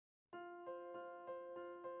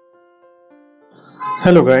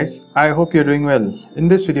Hello guys, I hope you're doing well. In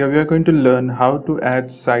this video, we are going to learn how to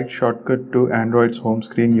add site shortcut to Android's home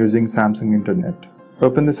screen using Samsung Internet.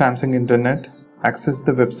 Open the Samsung Internet, access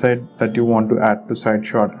the website that you want to add to site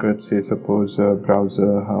shortcuts, say suppose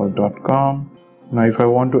BrowserHow.com. Now if I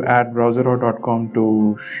want to add BrowserHow.com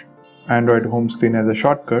to Android home screen as a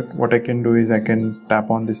shortcut, what I can do is I can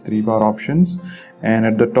tap on these three bar options, and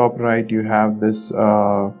at the top right you have this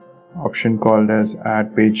option called as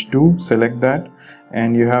add page to. Select that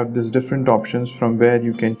and you have these different options from where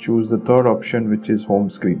you can choose the third option, which is home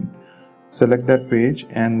screen. Select that page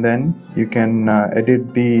and then you can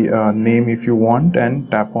edit the name if you want and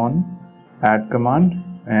tap on add command,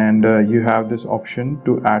 and you have this option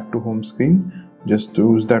to add to home screen. Just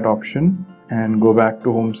choose that option and go back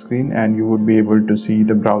to home screen and you would be able to see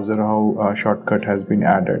the BrowserHow shortcut has been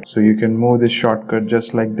added. So you can move this shortcut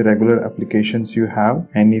just like the regular applications you have,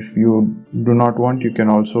 and if you do not want, you can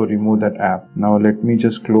also remove that app. Now let me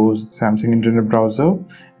just close Samsung Internet browser,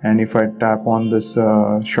 and if I tap on this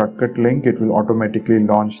shortcut link, it will automatically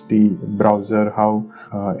launch the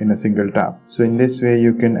BrowserHow in a single tap. So in this way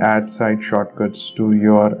you can add site shortcuts to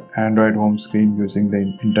your Android home screen using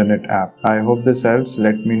the Internet app. I hope this helps.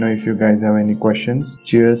 Let me know if you guys have any questions.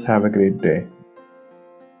 Cheers, have a great day.